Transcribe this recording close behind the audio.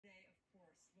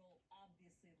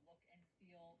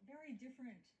very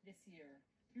different this year.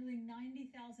 Nearly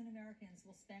 90,000 Americans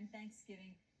will spend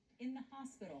Thanksgiving in the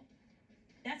hospital.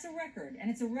 That's a record, and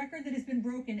it's a record that has been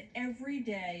broken every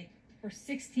day for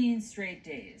 16 straight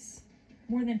days.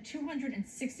 More than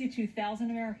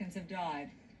 262,000 Americans have died.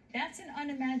 That's an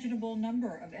unimaginable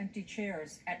number of empty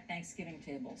chairs at Thanksgiving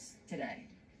tables today.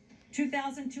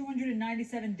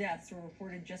 2,297 deaths were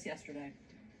reported just yesterday.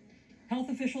 Health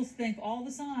officials think all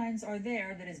the signs are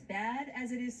there that as bad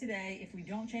as it is today, if we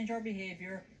don't change our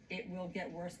behavior, it will get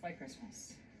worse by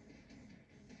Christmas.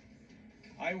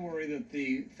 I worry that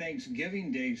the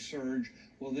Thanksgiving Day surge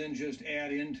will then just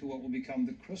add into what will become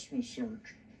the Christmas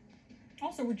surge.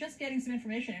 Also, we're just getting some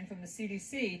information in from the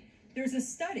CDC. There's a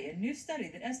new study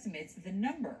that estimates that the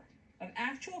number of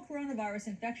actual coronavirus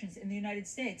infections in the United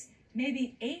States may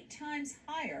be 8 times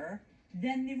higher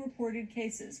than the reported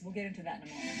cases. We'll get into that in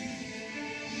a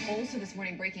moment. Also this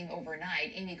morning, breaking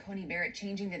overnight, Amy Coney Barrett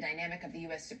changing the dynamic of the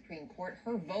U.S. Supreme Court.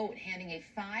 Her vote handing a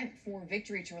 5-4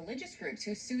 victory to religious groups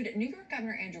who sued New York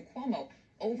Governor Andrew Cuomo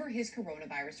over his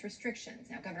coronavirus restrictions.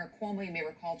 Now, Governor Cuomo, you may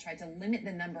recall, tried to limit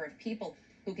the number of people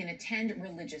who can attend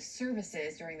religious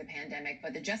services during the pandemic,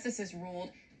 but the justices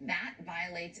ruled that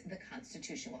violates the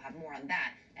Constitution. We'll have more on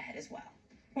that ahead as well.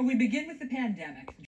 Well, we begin with the pandemic.